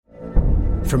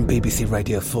From BBC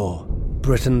Radio 4,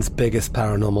 Britain's biggest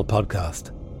paranormal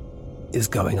podcast is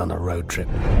going on a road trip.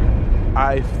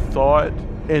 I thought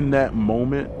in that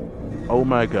moment, oh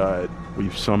my God,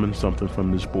 we've summoned something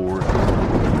from this board.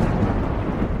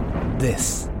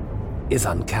 This is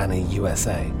Uncanny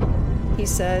USA. He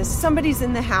says, somebody's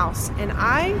in the house, and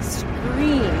I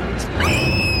screamed.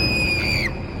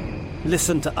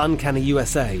 Listen to Uncanny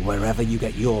USA wherever you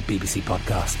get your BBC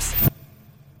podcasts,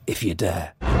 if you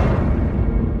dare.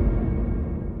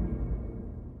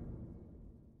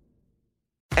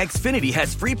 Xfinity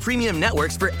has free premium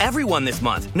networks for everyone this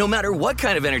month, no matter what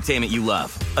kind of entertainment you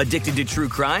love. Addicted to true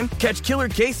crime? Catch killer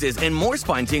cases and more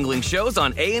spine-tingling shows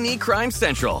on A&E Crime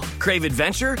Central. Crave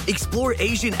adventure? Explore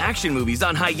Asian action movies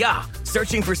on Hi-YAH.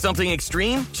 Searching for something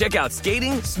extreme? Check out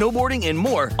skating, snowboarding, and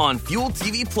more on Fuel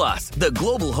TV Plus, the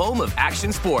global home of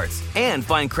action sports. And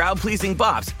find crowd-pleasing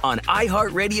bops on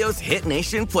iHeartRadio's Hit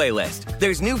Nation playlist.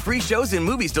 There's new free shows and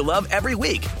movies to love every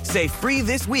week. Say free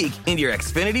this week in your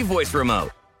Xfinity voice remote.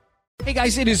 Hey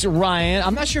guys, it is Ryan.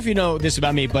 I'm not sure if you know this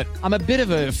about me, but I'm a bit of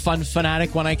a fun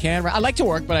fanatic when I can. I like to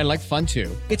work, but I like fun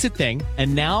too. It's a thing.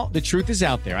 And now the truth is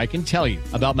out there. I can tell you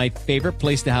about my favorite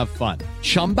place to have fun.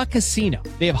 Chumba Casino.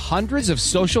 They have hundreds of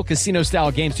social casino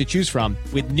style games to choose from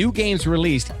with new games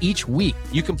released each week.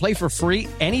 You can play for free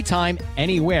anytime,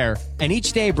 anywhere. And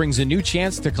each day brings a new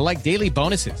chance to collect daily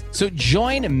bonuses. So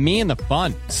join me in the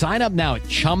fun. Sign up now at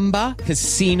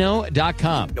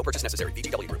ChumbaCasino.com. No purchase necessary.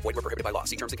 VGW. Void where prohibited by law.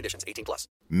 See terms and conditions. 18+.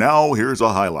 Now here's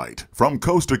a highlight from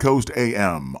Coast to Coast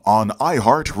AM on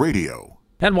iHeartRadio.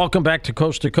 And welcome back to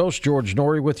Coast. George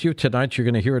Noory with you. Tonight you're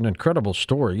going to hear an incredible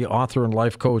story. Author and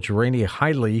life coach Rainey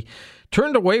Highley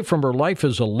turned away from her life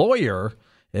as a lawyer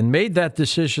and made that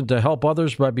decision to help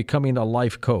others by becoming a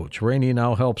life coach. Rainey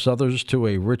now helps others to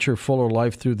a richer, fuller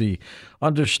life through the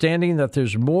understanding that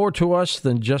there's more to us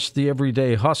than just the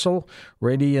everyday hustle.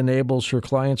 Rainey enables her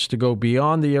clients to go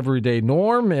beyond the everyday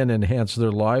norm and enhance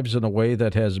their lives in a way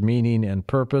that has meaning and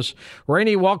purpose.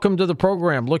 Rainey, welcome to the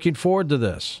program. Looking forward to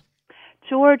this.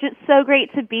 George, it's so great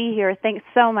to be here. Thanks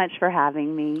so much for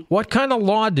having me. What kind of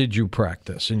law did you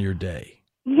practice in your day?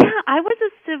 Yeah, I was a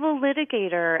civil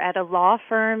litigator at a law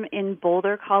firm in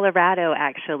Boulder, Colorado,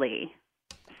 actually.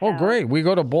 Oh, great. We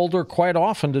go to Boulder quite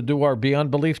often to do our Beyond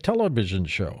Belief television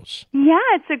shows. Yeah,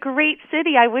 it's a great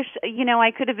city. I wish,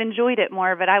 I could have enjoyed it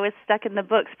more, but I was stuck in the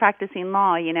books practicing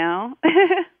law,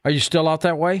 Are you still out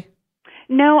that way?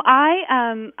 No,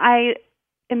 I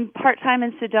am part-time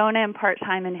in Sedona and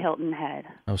part-time in Hilton Head.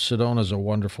 Oh, Sedona's a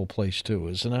wonderful place, too,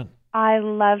 isn't it? I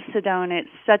love Sedona. It's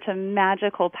such a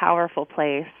magical, powerful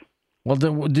place. Well,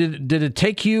 did it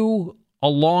take you a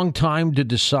long time to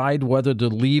decide whether to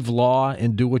leave law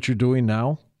and do what you're doing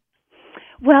now?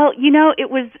 Well, it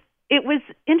was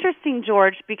interesting,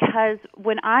 George, because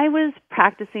when I was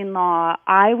practicing law,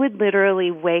 I would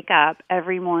literally wake up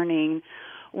every morning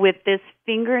with this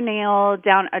fingernail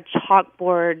down a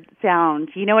chalkboard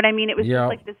sound. You know what I mean? It was just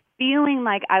like this feeling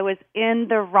like I was in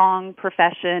the wrong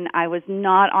profession. I was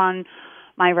not on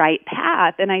my right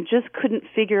path, and I just couldn't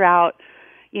figure out,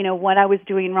 what I was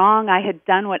doing wrong. I had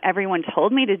done what everyone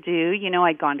told me to do.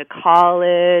 I'd gone to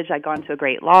college. I'd gone to a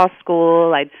great law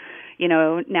school.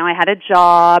 Now I had a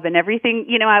job and everything.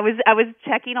 I was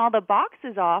checking all the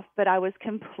boxes off, but I was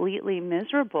completely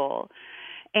miserable.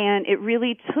 And it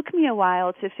really took me a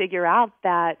while to figure out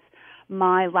that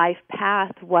my life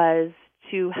path was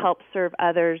to help serve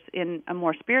others in a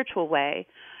more spiritual way.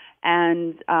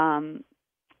 And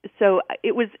so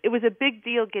it was a big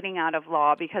deal getting out of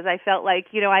law because I felt like,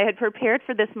 I had prepared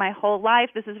for this my whole life.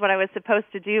 This is what I was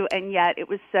supposed to do, and yet it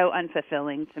was so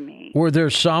unfulfilling to me. Were there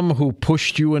some who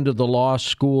pushed you into the law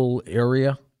school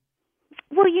area?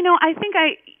 Well, I think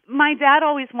my dad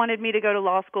always wanted me to go to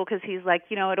law school because he's like,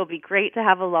 it'll be great to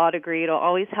have a law degree. It'll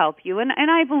always help you. And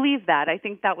I believe that. I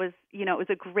think that was, it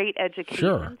was a great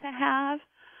education to have.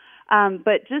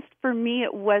 But just for me,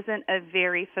 it wasn't a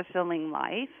very fulfilling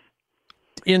life.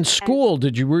 In school,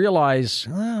 did you realize,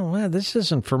 this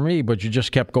isn't for me, but you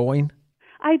just kept going?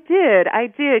 I did.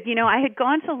 I had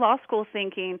gone to law school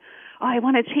thinking, I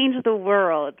want to change the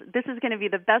world. This is going to be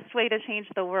the best way to change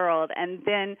the world. And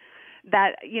then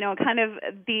that, kind of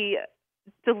the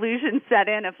delusion set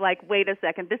in of like, wait a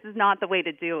second, this is not the way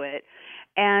to do it.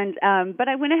 And but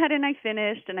I went ahead and I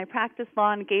finished and I practiced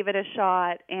law and gave it a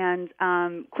shot and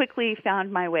quickly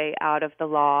found my way out of the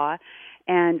law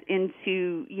and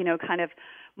into, kind of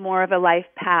more of a life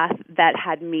path that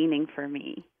had meaning for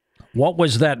me. What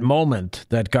was that moment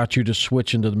that got you to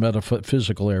switch into the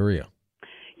metaphysical area?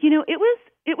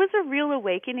 It was a real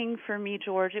awakening for me,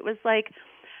 George. It was like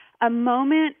a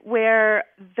moment where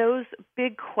those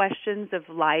big questions of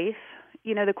life,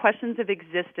 the questions of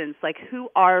existence, like who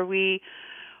are we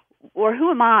or who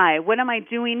am I? What am I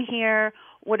doing here?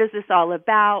 What is this all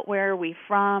about? Where are we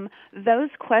from? Those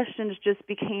questions just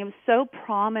became so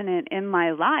prominent in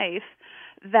my life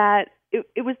that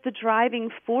it was the driving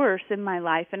force in my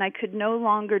life, and I could no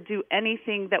longer do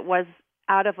anything that was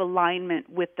out of alignment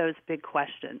with those big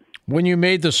questions. When you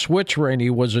made the switch, Rainey,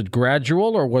 was it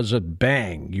gradual or was it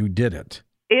bang? You did it.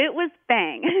 It was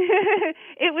bang.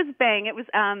 It was bang. It was.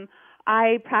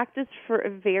 I practiced for a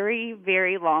very,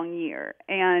 very long year,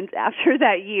 and after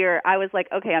that year, I was like,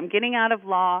 okay, I'm getting out of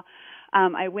law.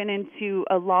 I went into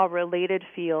a law-related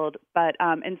field, but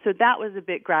and so that was a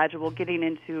bit gradual, getting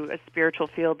into a spiritual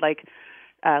field like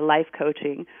life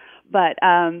coaching. But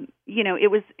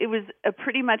it was a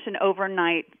pretty much an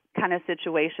overnight kind of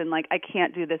situation. Like, I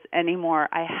can't do this anymore.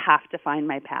 I have to find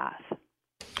my path.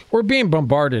 We're being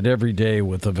bombarded every day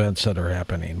with events that are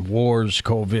happening, wars,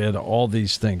 COVID, all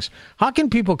these things. How can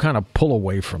people kind of pull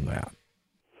away from that?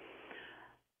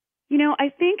 I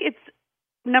think it's,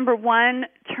 number one,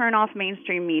 turn off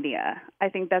mainstream media. I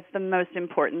think that's the most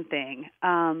important thing.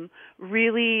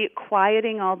 Really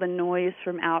quieting all the noise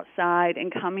from outside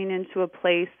and coming into a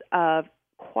place of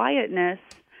quietness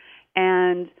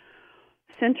and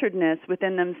centeredness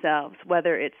within themselves,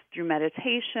 whether it's through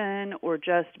meditation or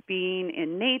just being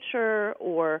in nature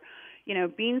or,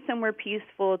 being somewhere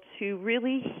peaceful to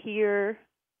really hear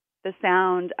the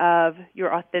sound of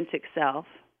your authentic self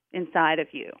inside of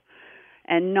you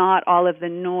and not all of the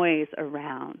noise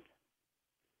around.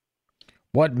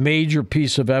 What major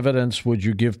piece of evidence would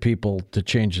you give people to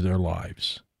change their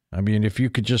lives? I mean, if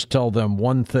you could just tell them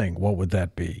one thing, what would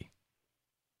that be?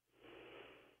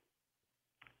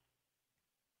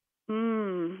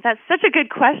 That's such a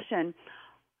good question.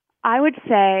 I would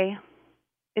say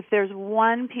if there's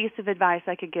one piece of advice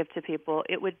I could give to people,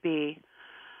 it would be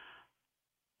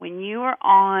when you are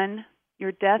on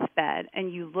your deathbed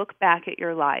and you look back at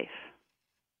your life,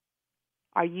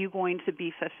 are you going to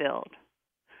be fulfilled?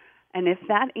 And if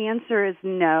that answer is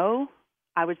no,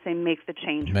 I would say make the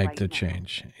change. Make the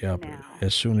change. Yep. Now.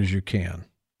 As soon as you can.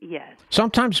 Yes.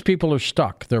 Sometimes people are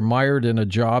stuck. They're mired in a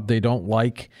job they don't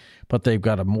like, but they've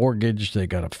got a mortgage, they've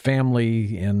got a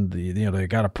family, and they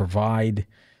got to provide.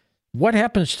 What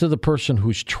happens to the person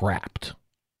who's trapped?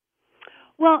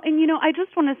 Well, and I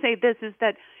just want to say this is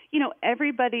that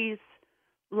everybody's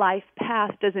life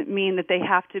path doesn't mean that they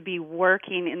have to be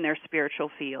working in their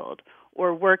spiritual field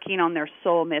or working on their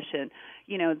soul mission.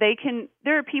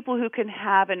 There are people who can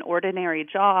have an ordinary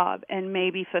job and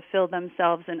maybe fulfill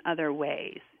themselves in other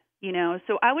ways.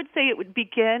 So I would say it would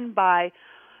begin by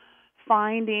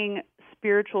finding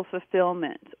spiritual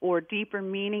fulfillment or deeper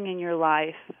meaning in your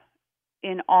life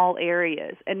in all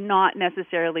areas and not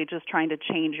necessarily just trying to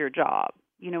change your job.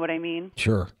 You know what I mean?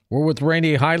 Sure. We're with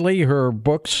Rainey Highley. Her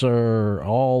books are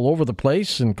all over the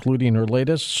place, including her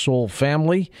latest, Soul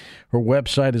Family. Her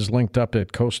website is linked up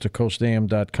at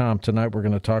coasttocoastam.com. Tonight we're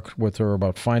going to talk with her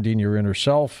about finding your inner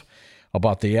self,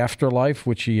 about the afterlife,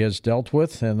 which she has dealt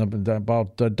with, and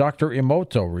about Dr.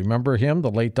 Emoto. Remember him,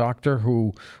 the late doctor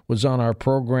who was on our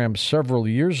program several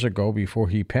years ago before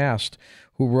he passed,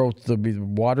 who wrote the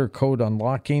Water Code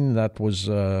Unlocking. That was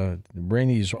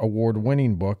Rainey's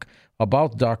award-winning book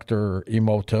about Dr.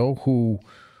 Emoto, who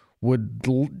would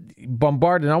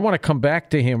bombard, and I want to come back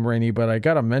to him, Rainey, but I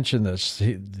got to mention this.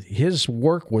 His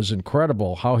work was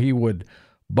incredible, how he would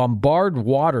bombard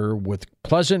water with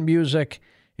pleasant music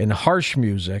and harsh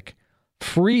music,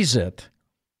 freeze it,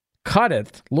 cut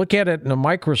it, look at it in a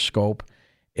microscope,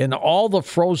 and all the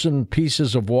frozen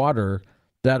pieces of water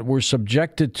that were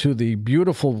subjected to the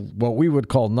beautiful, what we would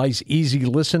call nice, easy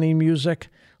listening music,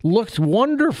 looked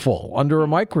wonderful under a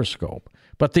microscope.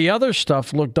 But the other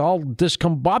stuff looked all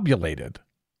discombobulated.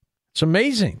 It's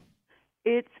amazing.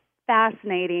 It's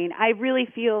fascinating. I really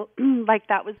feel like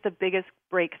that was the biggest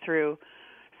breakthrough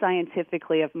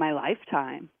scientifically of my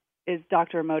lifetime, is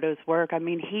Dr. Emoto's work. I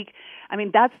mean,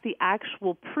 that's the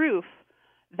actual proof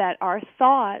that our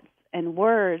thoughts and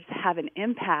words have an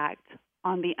impact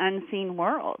on the unseen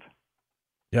world.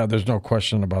 Yeah, there's no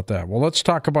question about that. Well, let's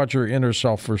talk about your inner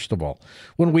self first of all.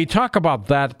 When we talk about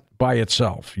that by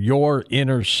itself, your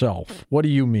inner self, what do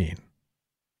you mean?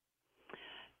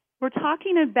 We're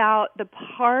talking about the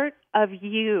part of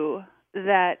you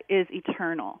that is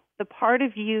eternal, the part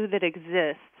of you that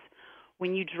exists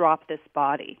when you drop this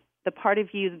body, the part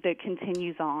of you that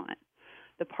continues on,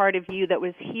 the part of you that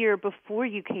was here before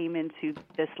you came into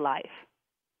this life.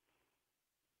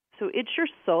 So it's your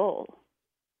soul.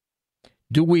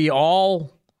 Do we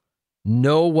all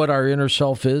know what our inner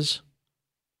self is?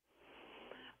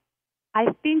 I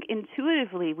think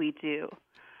intuitively we do.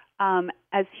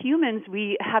 as humans,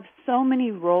 we have so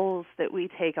many roles that we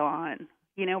take on.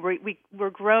 You know, we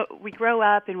grow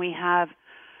up and we have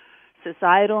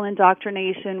societal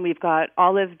indoctrination. We've got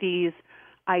all of these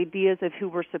ideas of who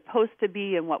we're supposed to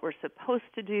be and what we're supposed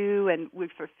to do, and we're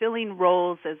fulfilling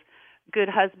roles as good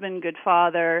husband, good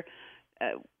father,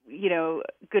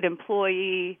 good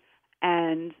employee,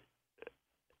 and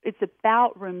it's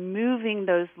about removing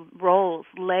those roles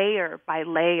layer by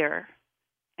layer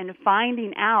and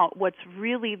finding out what's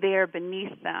really there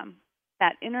beneath them,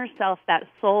 that inner self, that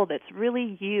soul that's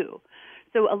really you.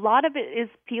 So a lot of it is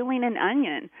peeling an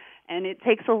onion, and it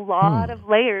takes a lot of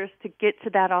layers to get to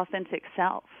that authentic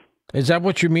self. Is that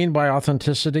what you mean by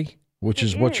authenticity? Which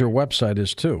is what your website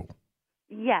is too.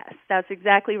 Yes, that's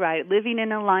exactly right. Living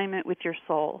in alignment with your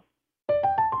soul.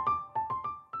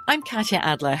 I'm Katya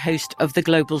Adler, host of The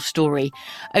Global Story.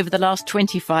 Over the last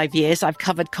 25 years, I've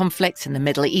covered conflicts in the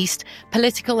Middle East,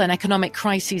 political and economic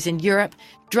crises in Europe,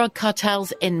 drug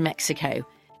cartels in Mexico.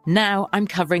 Now I'm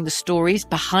covering the stories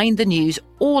behind the news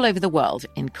all over the world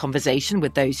in conversation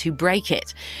with those who break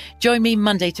it. Join me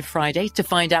Monday to Friday to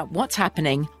find out what's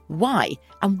happening, why,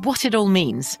 and what it all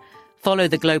means. Follow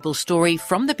The Global Story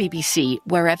from the BBC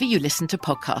wherever you listen to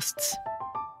podcasts.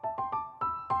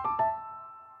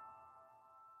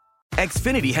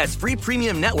 Xfinity has free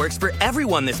premium networks for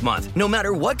everyone this month, no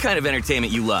matter what kind of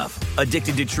entertainment you love.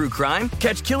 Addicted to true crime?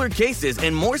 Catch killer cases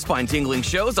and more spine-tingling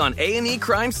shows on A&E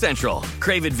Crime Central.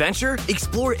 Crave adventure?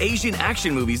 Explore Asian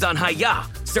action movies on Hi-Ya.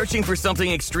 Searching for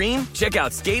something extreme? Check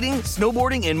out skating,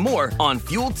 snowboarding, and more on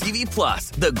Fuel TV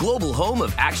Plus, the global home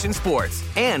of action sports.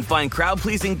 And find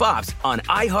crowd-pleasing bops on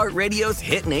iHeartRadio's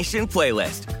Hit Nation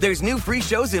playlist. There's new free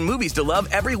shows and movies to love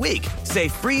every week. Say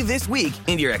free this week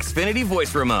in your Xfinity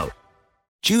voice remote.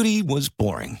 Judy was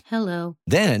boring. Hello.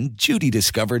 Then Judy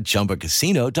discovered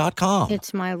ChumbaCasino.com.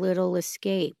 It's my little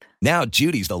escape. Now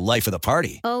Judy's the life of the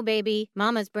party. Oh, baby,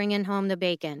 mama's bringing home the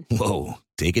bacon. Whoa,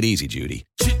 take it easy, Judy.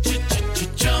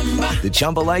 The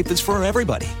Chumba life is for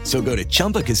everybody. So go to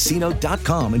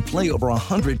ChumbaCasino.com and play over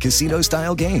 100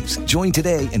 casino-style games. Join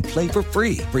today and play for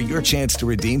free for your chance to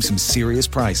redeem some serious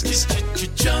prizes.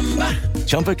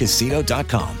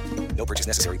 ChumbaCasino.com. No purchase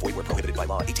necessary. Void where prohibited by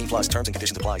law. 18 plus terms and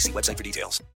conditions apply. See website for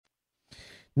details.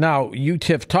 Now, you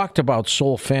have talked about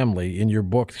soul family in your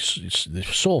book,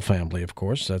 Soul Family, of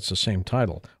course. That's the same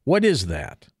title. What is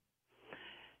that?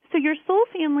 So your soul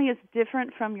family is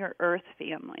different from your earth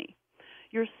family.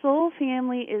 Your soul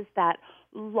family is that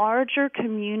larger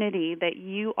community that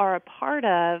you are a part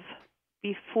of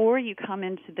before you come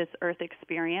into this earth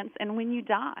experience and when you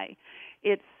die.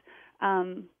 It's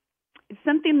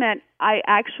something that I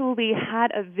actually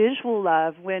had a visual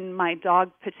of when my dog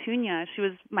Petunia, she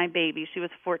was my baby. She was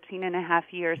 14 and a half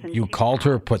years. And you called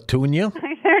her Petunia?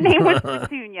 Her name was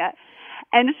Petunia.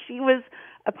 And she was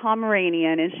a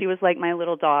Pomeranian, and she was like my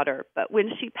little daughter. But when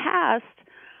she passed,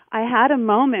 I had a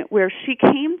moment where she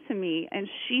came to me and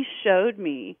she showed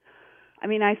me. I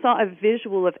mean, I saw a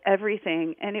visual of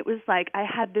everything, and it was like I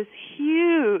had this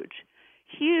huge,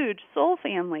 huge soul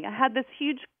family. I had this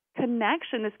huge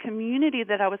connection, this community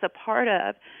that I was a part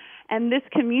of, and this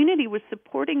community was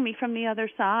supporting me from the other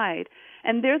side,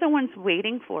 and they're the ones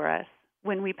waiting for us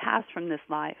when we pass from this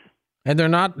life. And they're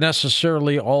not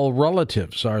necessarily all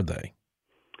relatives, are they?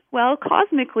 Well,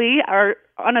 cosmically, or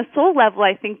on a soul level,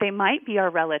 I think they might be our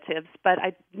relatives, but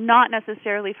not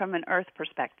necessarily from an earth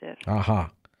perspective.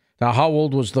 Aha. Now, how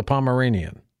old was the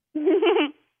Pomeranian?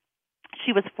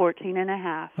 She was 14 and a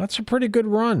half. That's a pretty good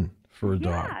run for a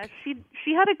dog. Yeah,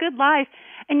 she had a good life.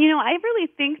 And, you know, I really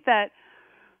think that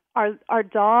our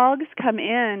dogs come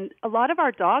in, a lot of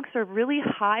our dogs are really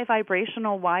high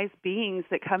vibrational, wise beings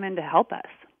that come in to help us.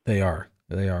 They are.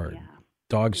 Yeah.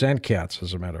 Dogs and cats,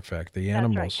 as a matter of fact. The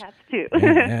animals. That's right, cats too.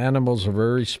 Animals are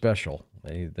very special.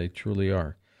 They truly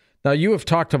are. Now, you have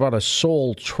talked about a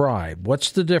soul tribe.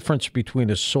 What's the difference between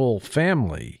a soul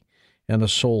family and a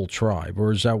soul tribe,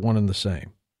 or is that one and the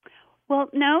same? Well,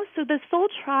 no. So the soul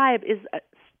tribe is,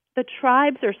 the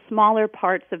tribes are smaller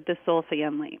parts of the soul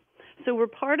family. So we're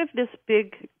part of this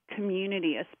big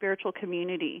community, a spiritual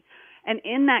community. And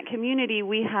in that community,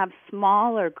 we have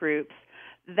smaller groups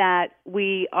that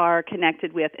we are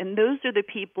connected with. And those are the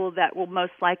people that will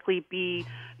most likely be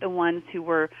the ones who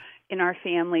were in our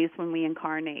families when we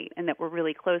incarnate and that we're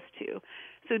really close to.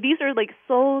 So these are like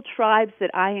soul tribes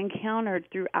that I encountered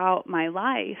throughout my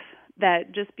life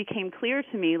that just became clear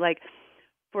to me. Like,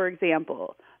 for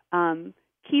example,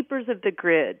 Keepers of the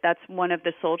Grid, that's one of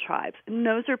the soul tribes. And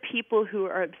those are people who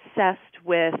are obsessed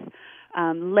with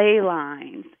ley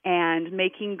lines and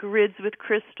making grids with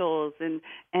crystals, and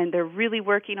they're really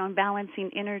working on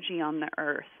balancing energy on the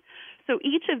earth. So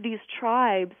each of these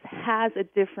tribes has a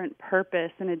different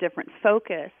purpose and a different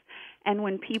focus. And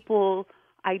when people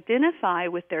identify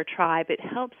with their tribe, it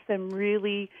helps them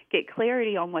really get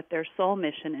clarity on what their soul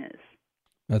mission is.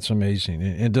 That's amazing.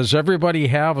 And does everybody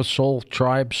have a soul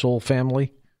tribe, soul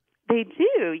family? They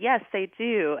do. Yes, they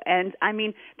do. And I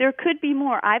mean, there could be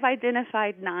more. I've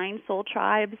identified 9 soul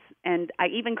tribes, and I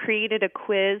even created a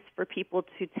quiz for people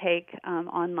to take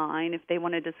online if they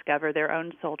want to discover their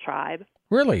own soul tribe.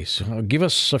 Really? So give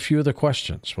us a few of the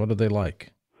questions. What are they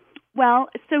like? Well,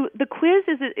 so the quiz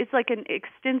it's like an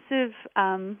extensive,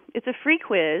 it's a free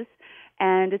quiz,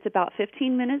 and it's about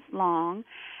 15 minutes long,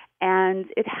 and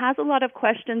it has a lot of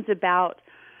questions about,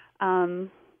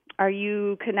 are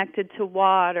you connected to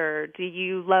water? Do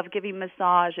you love giving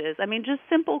massages? I mean, just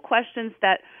simple questions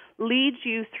that lead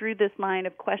you through this line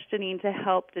of questioning to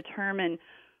help determine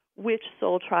which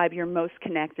soul tribe you're most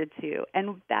connected to,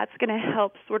 and that's going to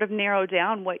help sort of narrow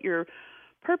down what your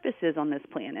purpose is on this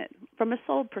planet from a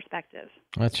soul perspective.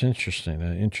 That's interesting.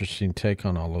 An interesting take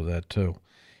on all of that, too.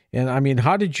 And, I mean,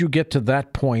 how did you get to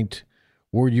that point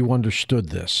where you understood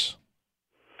this?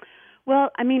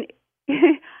 Well, I mean,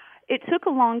 it took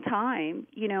a long time.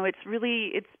 You know, it's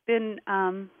been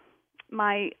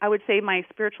I would say my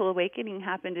spiritual awakening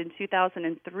happened in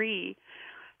 2003.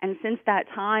 And since that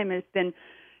time, it's been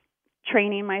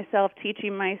training myself,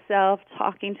 teaching myself,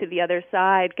 talking to the other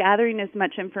side, gathering as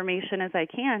much information as I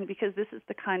can, because this is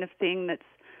the kind of thing that's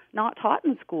not taught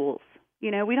in schools. You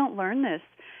know, we don't learn this.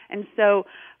 And so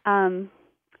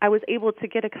I was able to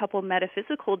get a couple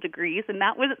metaphysical degrees, and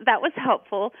that was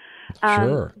helpful.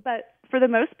 Sure. But for the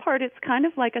most part, it's kind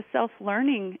of like a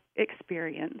self-learning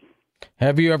experience.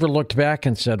 Have you ever looked back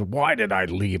and said, why did I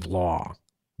leave law?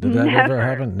 Did that ever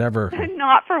happen? Never.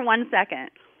 Not for 1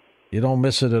 second. You don't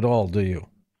miss it at all, do you?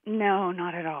 No,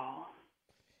 not at all.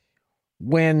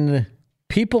 When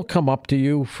people come up to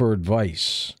you for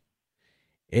advice,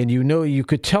 and you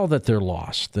could tell that they're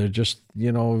lost, they're just,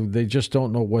 they just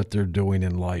don't know what they're doing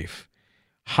in life,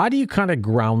 how do you kind of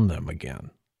ground them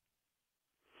again?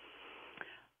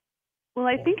 Well,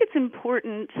 I think it's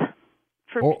important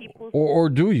for people. Or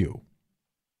do you?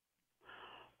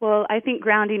 Well, I think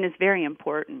grounding is very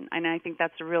important, and I think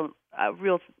that's a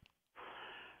real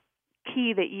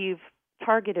key that you've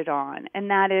targeted on, and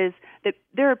that is that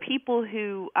there are people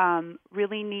who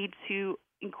really need to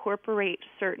incorporate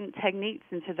certain techniques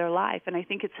into their life, and I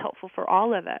think it's helpful for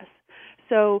all of us.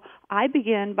 So I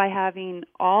begin by having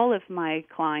all of my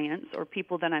clients or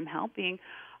people that I'm helping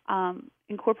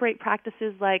incorporate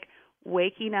practices like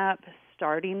waking up,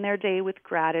 starting their day with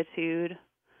gratitude,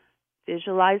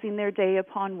 visualizing their day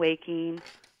upon waking,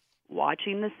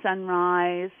 watching the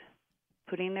sunrise,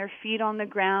 putting their feet on the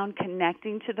ground,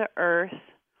 connecting to the earth,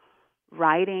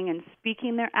 writing and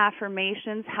speaking their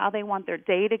affirmations, how they want their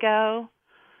day to go,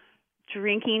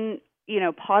 drinking,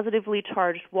 positively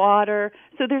charged water.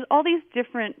 So there's all these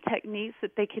different techniques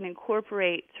that they can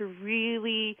incorporate to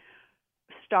really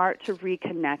start to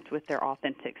reconnect with their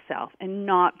authentic self and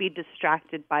not be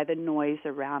distracted by the noise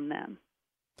around them.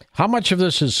 How much of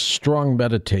this is strong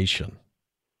meditation?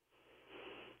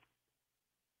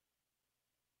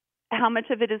 How much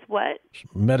of it is what?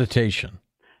 Meditation.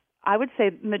 I would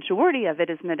say majority of it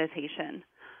is meditation.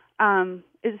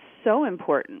 Is so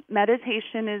important.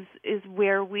 Meditation is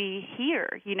where we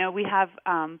hear. We have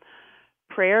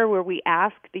prayer where we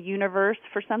ask the universe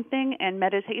for something, and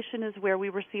meditation is where we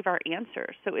receive our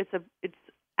answers. So it's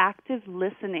active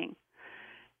listening,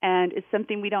 and it's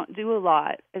something we don't do a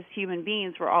lot as human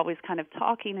beings. We're always kind of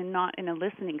talking and not in a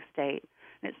listening state,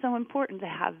 and it's so important to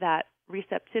have that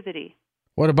receptivity.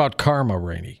 What about karma,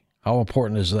 Rainey? How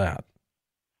important is that?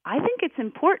 I think it's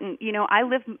important.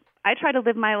 I try to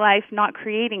live my life not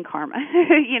creating karma.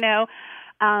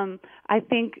 I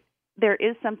think there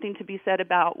is something to be said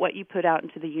about what you put out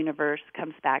into the universe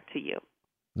comes back to you.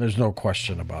 There's no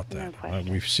question about that. No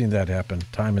question. We've seen that happen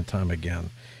time and time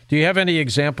again. Do you have any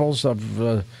examples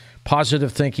of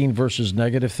positive thinking versus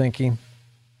negative thinking?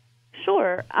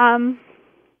 Sure.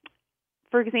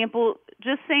 For example,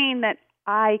 just saying that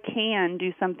I can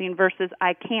do something versus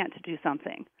I can't do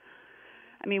something.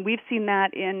 I mean, we've seen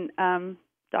that in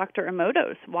Dr.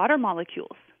 Emoto's water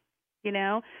molecules.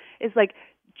 It's like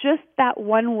just that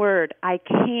one word, I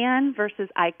can versus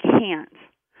I can't,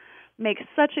 makes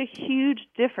such a huge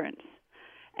difference.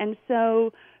 And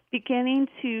so beginning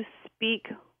to speak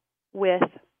with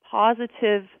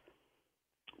positive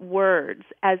words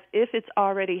as if it's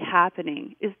already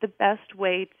happening is the best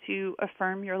way to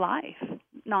affirm your life.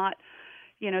 Not,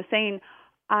 saying,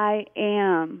 I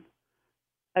am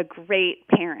a great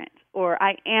parent, or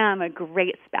I am a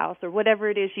great spouse, or whatever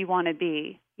it is you want to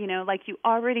be. You know, like you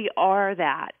already are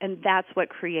that, and that's what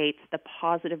creates the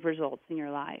positive results in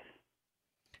your life.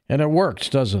 And it works,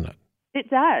 doesn't it? It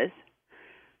does.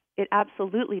 It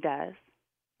absolutely does.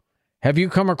 Have you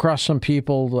come across some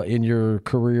people in your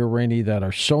career, Rainey, that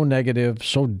are so negative,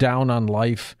 so down on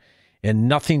life, and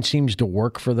nothing seems to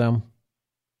work for them?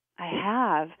 I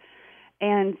have.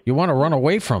 And you want to run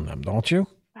away from them, don't you?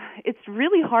 It's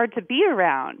really hard to be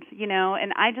around, you know,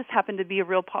 and I just happen to be a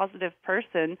real positive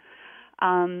person.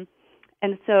 And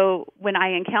so when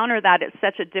I encounter that, it's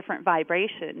such a different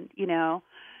vibration, you know,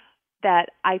 that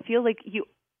I feel like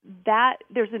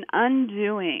there's an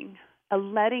undoing, a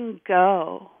letting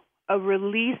go, a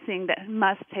releasing that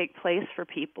must take place for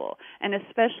people, and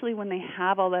especially when they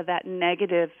have all of that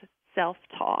negative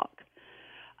self-talk.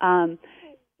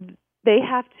 They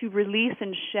have to release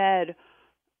and shed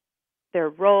their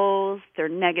roles, their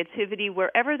negativity,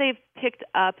 wherever they've picked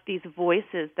up these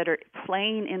voices that are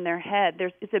playing in their head.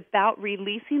 It's about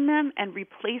releasing them and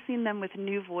replacing them with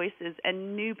new voices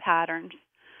and new patterns.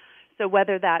 So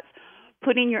whether that's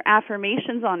putting your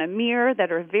affirmations on a mirror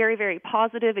that are very, very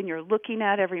positive and you're looking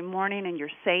at every morning and you're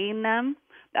saying them,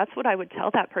 that's what I would tell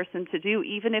that person to do.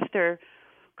 Even if they're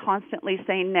constantly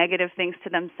saying negative things to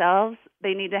themselves,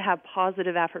 they need to have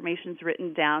positive affirmations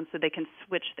written down so they can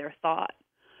switch their thought.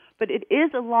 But it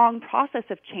is a long process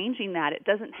of changing that. It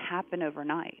doesn't happen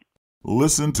overnight.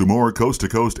 Listen to more Coast to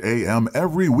Coast AM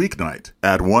every weeknight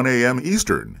at 1 a.m.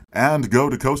 Eastern and go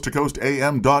to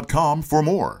coasttocoastam.com for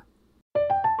more.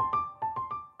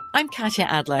 I'm Katya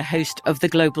Adler, host of The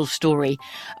Global Story.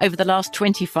 Over the last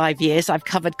 25 years, I've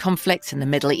covered conflicts in the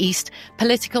Middle East,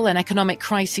 political and economic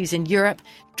crises in Europe,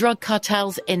 drug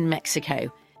cartels in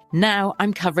Mexico. Now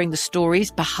I'm covering the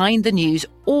stories behind the news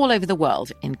all over the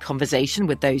world in conversation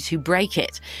with those who break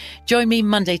it. Join me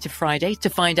Monday to Friday to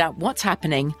find out what's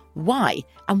happening, why,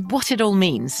 and what it all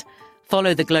means.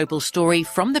 Follow The Global Story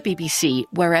from the BBC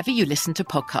wherever you listen to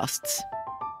podcasts.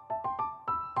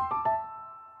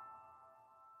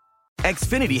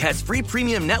 Xfinity has free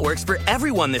premium networks for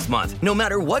everyone this month, no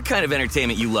matter what kind of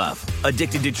entertainment you love.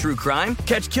 Addicted to true crime?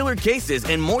 Catch killer cases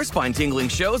and more spine-tingling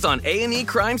shows on A&E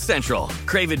Crime Central.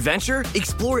 Crave adventure?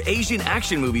 Explore Asian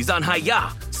action movies on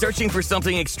Hi-Ya. Searching for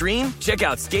something extreme? Check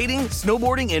out skating,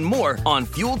 snowboarding, and more on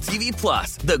Fuel TV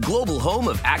Plus, the global home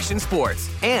of action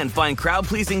sports. And find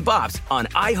crowd-pleasing bops on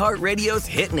iHeartRadio's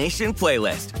Hit Nation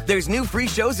playlist. There's new free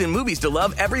shows and movies to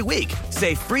love every week.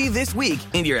 Say free this week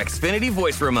in your Xfinity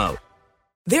voice remote.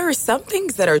 There are some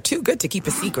things that are too good to keep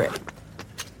a secret.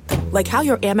 Like how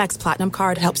your Amex Platinum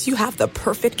card helps you have the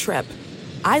perfect trip.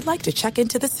 I'd like to check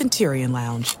into the Centurion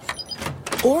Lounge.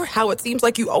 Or how it seems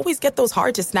like you always get those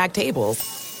hard-to-snag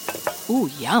tables.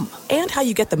 Ooh, yum. And how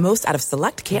you get the most out of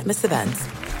select can't-miss events.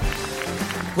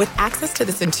 With access to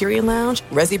the Centurion Lounge,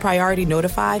 Resi Priority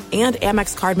Notified, and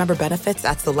Amex card member benefits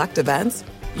at select events,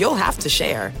 you'll have to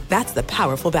share. That's the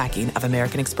powerful backing of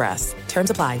American Express. Terms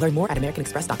apply. Learn more at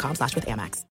americanexpress.com/withAmex.